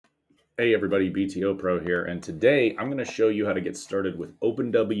Hey everybody, BTO Pro here, and today I'm going to show you how to get started with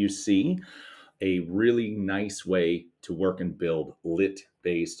OpenWC, a really nice way to work and build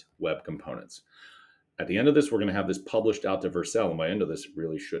lit-based web components. At the end of this, we're going to have this published out to Vercel, and by the end of this, it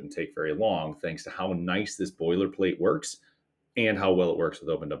really shouldn't take very long, thanks to how nice this boilerplate works and how well it works with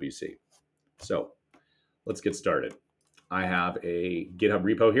OpenWC. So let's get started. I have a GitHub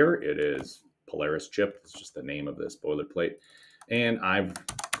repo here. It is Polaris chip. It's just the name of this boilerplate. And I'm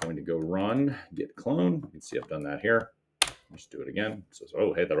going to go run git clone. You can see I've done that here. Let's do it again. It says,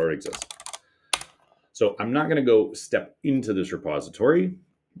 oh, hey, that already exists. So I'm not going to go step into this repository,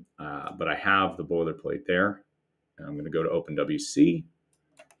 but I have the boilerplate there. And I'm going to go to OpenWC,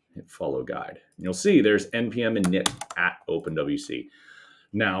 hit follow guide. And you'll see there's npm init at OpenWC.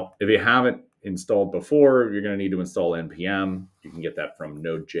 Now, if you haven't installed before, you're going to need to install npm. You can get that from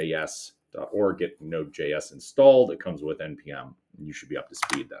nodejs.org. Get Node.js installed. It comes with npm. And you should be up to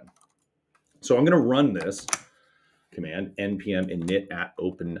speed then. So I'm going to run this command, npm init at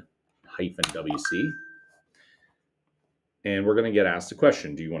open-wc. And we're going to get asked a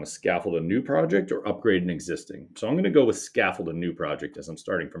question. Do you want to scaffold a new project or upgrade an existing? So I'm going to go with scaffold a new project as I'm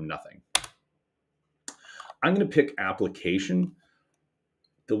starting from nothing. I'm going to pick application.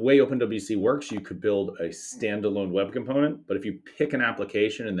 The way OpenWC works, you could build a standalone web component, but if you pick an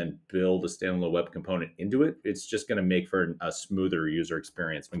application and then build a standalone web component into it, it's just going to make for a smoother user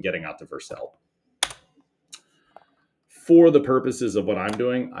experience when getting out to Vercel. For the purposes of what I'm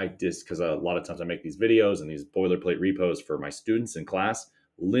doing, because a lot of times I make these videos and these boilerplate repos for my students in class,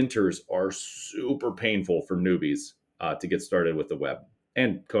 linters are super painful for newbies to get started with the web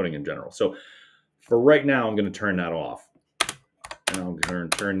and coding in general. So for right now, I'm going to turn that off. And I'm going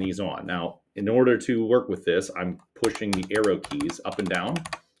to turn these on. Now, in order to work with this, I'm pushing the arrow keys up and down.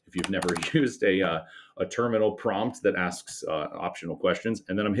 If you've never used a terminal prompt that asks optional questions,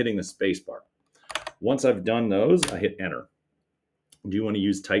 and then I'm hitting the space bar. Once I've done those, I hit enter. Do you want to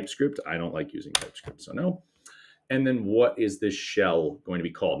use TypeScript? I don't like using TypeScript, so no. And then what is this shell going to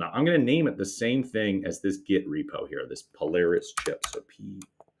be called? Now, I'm going to name it the same thing as this Git repo here, this Polaris chip. So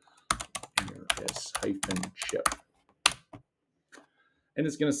Polaris-chip. And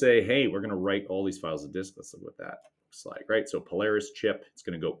it's going to say, hey, we're going to write all these files to disk. Let's look what that looks like, right? So Polaris chip, it's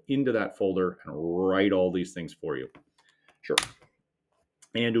going to go into that folder and write all these things for you. Sure.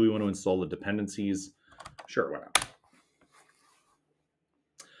 And do we want to install the dependencies? Sure, why not?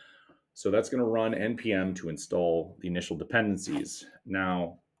 So that's going to run npm to install the initial dependencies.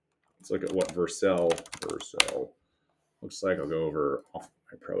 Now, let's look at what Vercel looks like. I'll go over off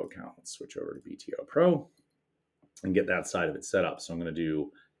my Pro account. Let's switch over to BTO Pro and get that side of it set up. So I'm going to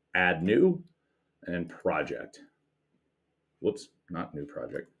do add new and then project. Whoops, not new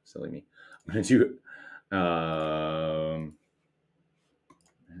project. Silly me. I'm going to do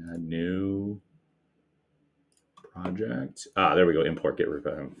add new project. There we go. Import git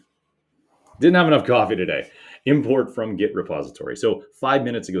repo. Didn't have enough coffee today. Import from Git repository. So 5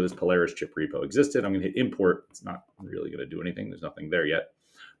 minutes ago, this Polaris chip repo existed. I'm going to hit import. It's not really going to do anything. There's nothing there yet.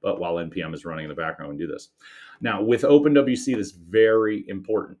 But while npm is running in the background, and do this. Now, with OpenWC, this is very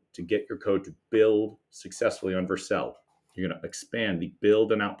important to get your code to build successfully on Vercel. You're going to expand the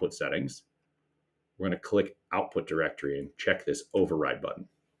build and output settings. We're going to click output directory and check this override button.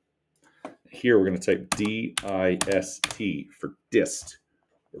 Here, we're going to type DIST for dist,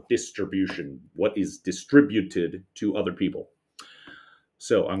 or distribution, what is distributed to other people.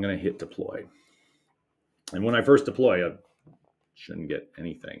 So I'm going to hit deploy. And when I first deploy, I shouldn't get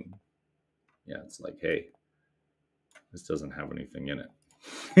anything. Yeah, it's like, hey, this doesn't have anything in it.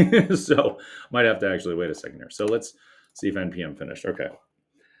 So might have to actually wait a second here. So let's see if npm finished. Okay.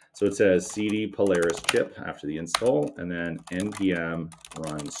 So it says cd Polaris chip after the install, and then npm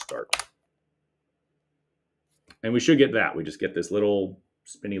run start. And we should get that. We just get this little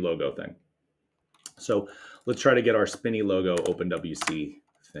spinny logo thing. So let's try to get our spinny logo OpenWC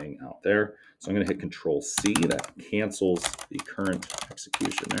thing out there. So I'm going to hit Control C. That cancels the current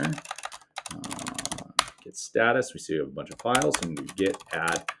execution there. Get status. We see we have a bunch of files. So I'm going to do git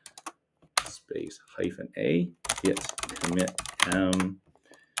add space -a git commit m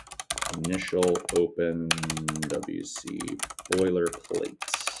initial OpenWC boilerplate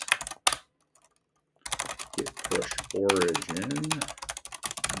git push origin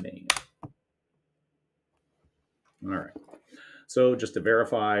main. All right. So just to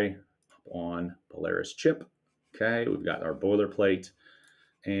verify on Polaris chip, okay, we've got our boilerplate.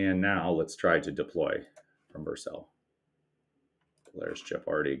 And now let's try to deploy from Vercel. Polaris chip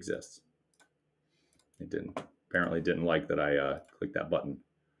already exists. It apparently didn't like that I clicked that button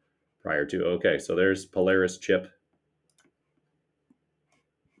prior to. Okay, so there's Polaris chip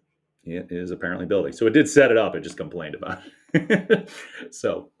it is apparently building. So it did set it up. It just complained about it.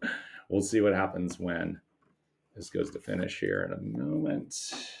 So we'll see what happens when this goes to finish here in a moment.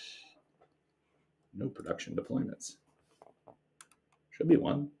 No production deployments. Should be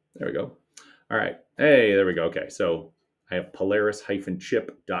one. There we go. All right. Hey, there we go. Okay. So I have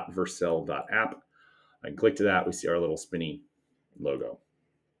polaris-chip.vercel.app. I can click to that. We see our little spinny logo.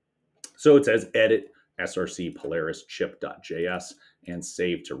 So it says edit src polaris chip.js and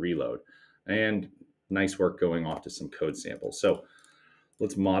save to reload. And nice work going off to some code samples. So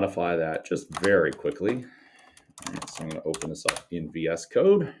let's modify that just very quickly. All right, so I'm going to open this up in VS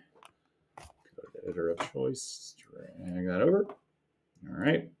Code. Go to editor of choice, drag that over. All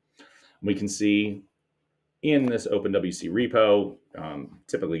right. We can see in this OpenWC repo,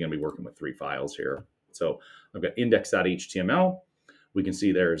 typically going to be working with 3 files here. So I've got index.html. We can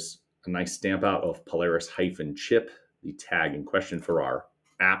see there's a nice stamp out of Polaris-chip, the tag in question for our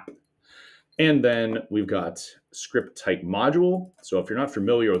app. And then we've got script type module. So if you're not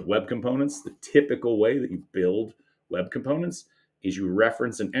familiar with web components, the typical way that you build web components is you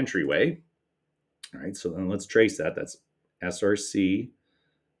reference an entryway. All right, so then let's trace that. That's src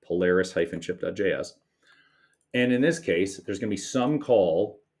polaris-chip.js. And in this case, there's going to be some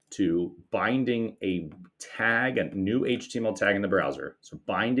call to binding a tag, a new HTML tag in the browser. So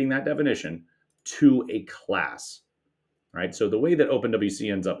binding that definition to a class, right? So the way that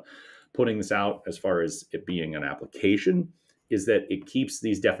OpenWC ends up putting this out as far as it being an application is that it keeps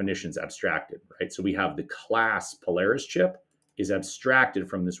these definitions abstracted, right? So we have the class Polaris chip is abstracted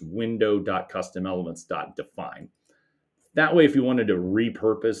from this window.customelements.define. That way, if you wanted to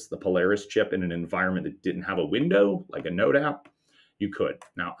repurpose the Polaris chip in an environment that didn't have a window, like a Node app, you could.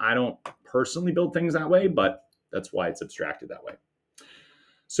 Now, I don't personally build things that way, but that's why it's abstracted that way.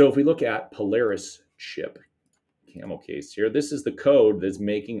 So if we look at Polaris chip, camel case here, this is the code that's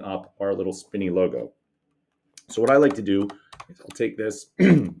making up our little spinny logo. So what I like to do is I'll take this,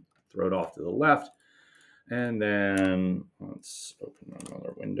 throw it off to the left, and then let's open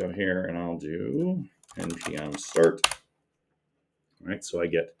another window here, and I'll do npm start. All right, so I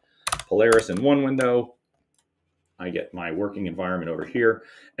get Polaris in one window. I get my working environment over here.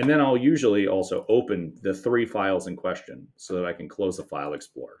 And then I'll usually also open the 3 files in question so that I can close the file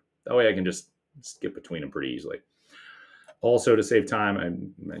explorer. That way I can just skip between them pretty easily. Also, to save time,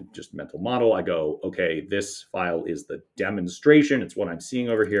 I'm just mental model. I go, okay, this file is the demonstration. It's what I'm seeing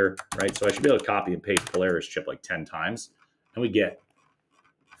over here, right? So I should be able to copy and paste Polaris chip like 10 times. And we get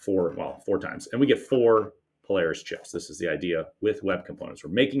 4 times. And we get 4 Polaris chips. This is the idea with web components.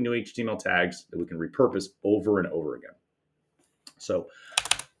 We're making new HTML tags that we can repurpose over and over again. So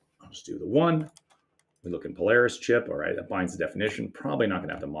I'll just do the 1. We look in Polaris chip. All right, that binds the definition. Probably not going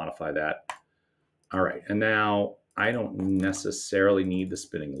to have to modify that. All right, and now I don't necessarily need the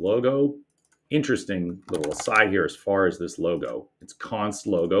spinning logo. Interesting little aside here as far as this logo. It's const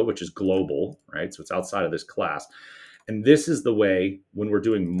logo, which is global, right? So it's outside of this class. And this is the way, when we're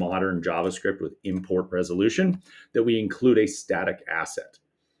doing modern JavaScript with import resolution, that we include a static asset.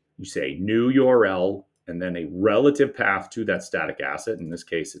 You say new URL and then a relative path to that static asset. In this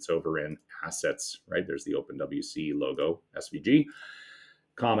case, it's over in assets, right? There's the OpenWC logo, SVG,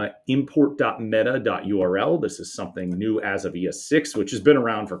 comma, import.meta.url. This is something new as of ES6, which has been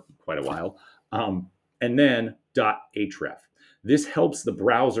around for quite a while. And then .href. This helps the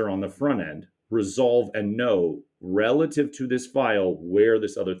browser on the front end resolve and know relative to this file where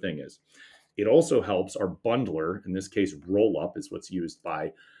this other thing is. It also helps our bundler, in this case, rollup is what's used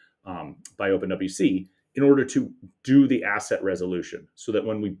by OpenWC, in order to do the asset resolution so that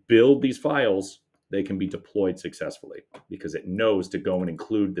when we build these files, they can be deployed successfully because it knows to go and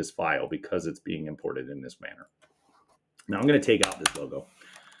include this file because it's being imported in this manner. Now I'm going to take out this logo,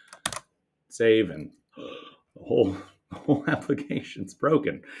 save, and the whole application's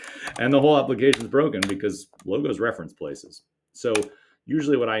broken. And the whole application's broken because logos reference places. So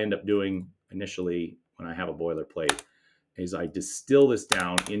usually what I end up doing initially when I have a boilerplate is I distill this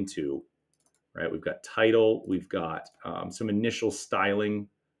down into, right, we've got title, we've got some initial styling.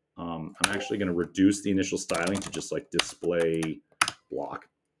 I'm actually going to reduce the initial styling to just like display block.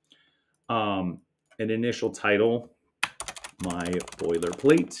 An initial title, my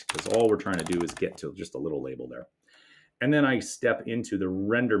boilerplate, because all we're trying to do is get to just a little label there. And then I step into the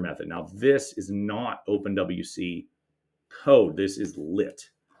render method. Now, this is not OpenWC code. This is lit.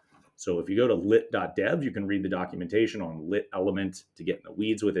 So if you go to lit.dev, you can read the documentation on lit element to get in the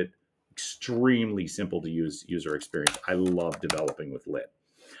weeds with it. Extremely simple to use user experience. I love developing with lit.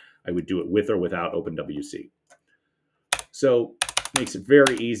 I would do it with or without OpenWC. So it makes it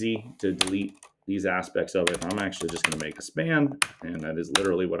very easy to delete these aspects of it. I'm actually just going to make a span, and that is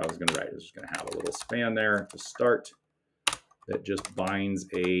literally what I was going to write. I was just going to have a little span there to start that just binds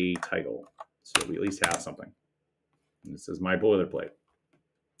a title, so we at least have something. And this is my boilerplate.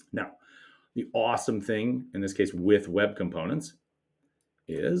 Now, the awesome thing in this case with web components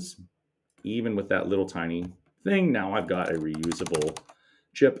is even with that little tiny thing, now I've got a reusable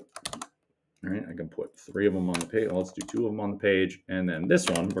chip. All right, I can put 3 of them on the page. Well, let's do 2 of them on the page. And then this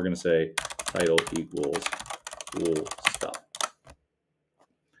one, we're going to say title equals cool stuff.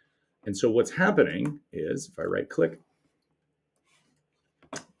 And so what's happening is if I right click,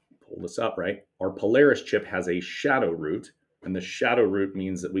 pull this up, right? Our Polaris chip has a shadow root, and the shadow root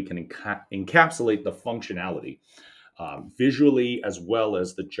means that we can encapsulate the functionality visually as well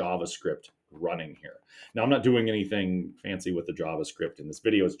as the JavaScript running here. Now, I'm not doing anything fancy with the JavaScript in this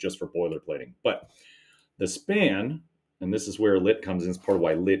video. It's just for boilerplating. But the span, and this is where Lit comes in, it's part of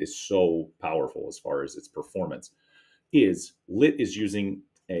why Lit is so powerful as far as its performance, is Lit is using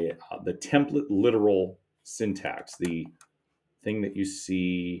the template literal syntax, the thing that you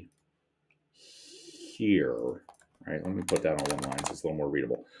see here. All right, let me put that on one line so it's a little more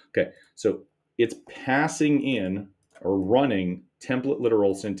readable. Okay, so it's passing in or running template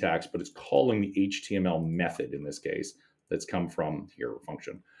literal syntax, but it's calling the HTML method in this case that's come from here,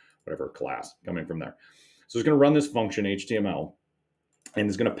 function, whatever class coming from there. So it's going to run this function HTML and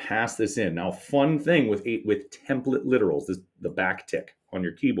it's going to pass this in. Now, fun thing with template literals, the back tick on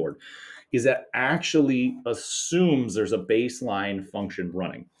your keyboard, is that actually assumes there's a baseline function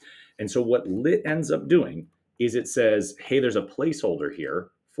running. And so what Lit ends up doing is it says, hey, there's a placeholder here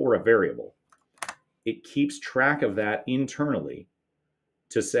for a variable. It keeps track of that internally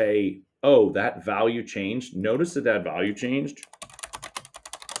to say, oh, that value changed. Notice that value changed.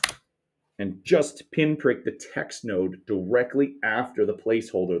 And just pinprick the text node directly after the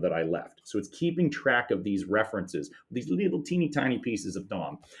placeholder that I left. So it's keeping track of these references, these little teeny tiny pieces of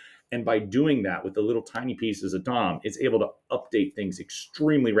DOM. And by doing that with the little tiny pieces of DOM, it's able to update things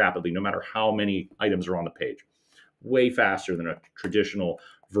extremely rapidly, no matter how many items are on the page. Way faster than a traditional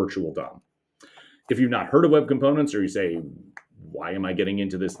virtual DOM. If you've not heard of web components, or you say, why am I getting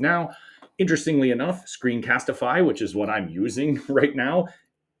into this now? Interestingly enough, Screencastify, which is what I'm using right now,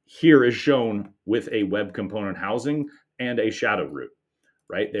 here is shown with a web component housing and a shadow root,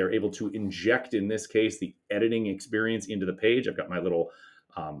 right? They're able to inject, in this case, the editing experience into the page. I've got my little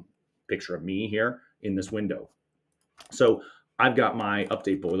picture of me here in this window. So I've got my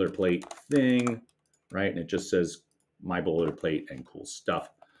update boilerplate thing, right? And it just says my boilerplate and cool stuff.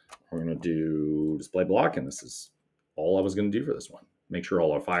 We're going to do display block, and this is all I was going to do for this one. Make sure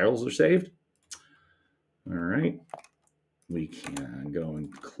all our files are saved. All right. We can go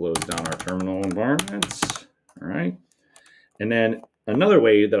and close down our terminal environments. All right. And then another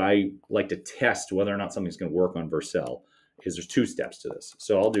way that I like to test whether or not something's going to work on Vercel is there's 2 steps to this.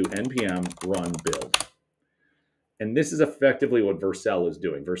 So I'll do npm run build. And this is effectively what Vercel is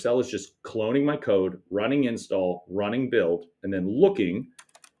doing. Vercel is just cloning my code, running install, running build, and then looking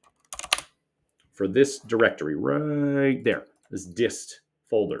for this directory right there, this dist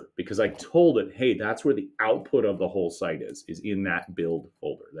folder, because I told it, hey, that's where the output of the whole site is in that build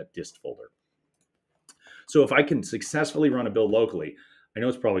folder, that dist folder. So if I can successfully run a build locally, I know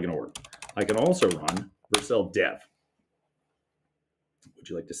it's probably going to work. I can also run Vercel dev. Would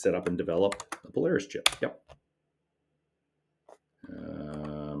you like to set up and develop a Polaris chip? Yep.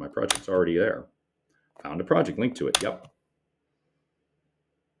 My project's already there. Found a project, link to it. Yep.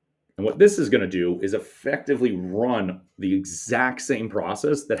 And what this is going to do is effectively run the exact same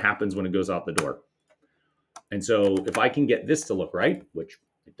process that happens when it goes out the door. And so if I can get this to look right, which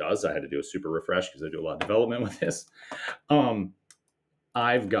it does, I had to do a super refresh because I do a lot of development with this.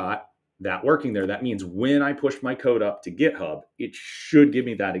 I've got that working there. That means when I push my code up to GitHub, it should give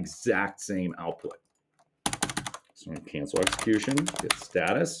me that exact same output. So I'm going to cancel execution, get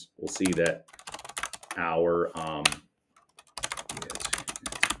status. We'll see that our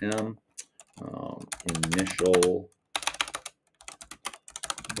initial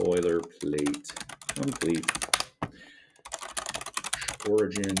boilerplate complete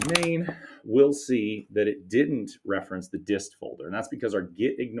origin main. We'll see that it didn't reference the dist folder, and that's because our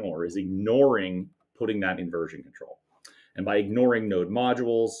git ignore is ignoring putting that in version control. And by ignoring node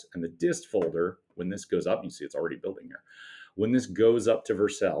modules and the dist folder, when this goes up, you see it's already building here. When this goes up to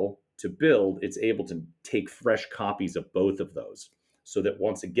Vercel to build, it's able to take fresh copies of both of those, so that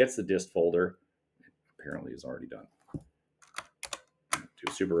once it gets the dist folder, it apparently is already done. Do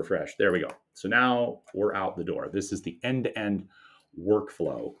a super refresh. There we go. So now we're out the door. This is the end-to-end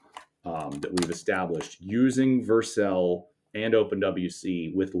workflow that we've established using Vercel and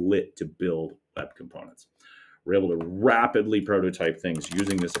OpenWC with Lit to build web components. We're able to rapidly prototype things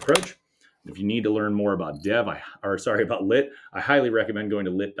using this approach. If you need to learn more about about Lit, I highly recommend going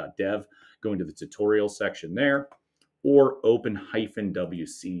to lit.dev, going to the tutorial section there, or open-wc.org.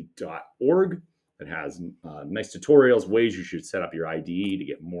 It has nice tutorials, ways you should set up your IDE to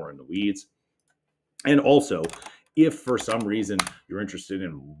get more in the weeds. And also, if for some reason you're interested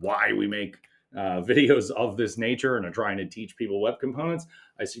in why we make videos of this nature and are trying to teach people web components,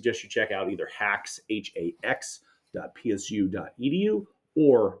 I suggest you check out either hacks.psu.edu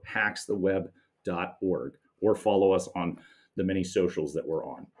or hackstheweb.org, or follow us on the many socials that we're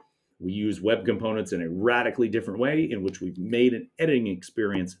on. We use web components in a radically different way, in which we've made an editing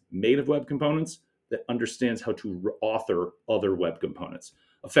experience made of web components that understands how to author other web components,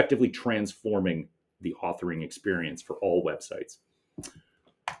 effectively transforming the authoring experience for all websites.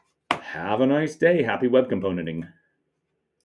 Have a nice day. Happy web componenting.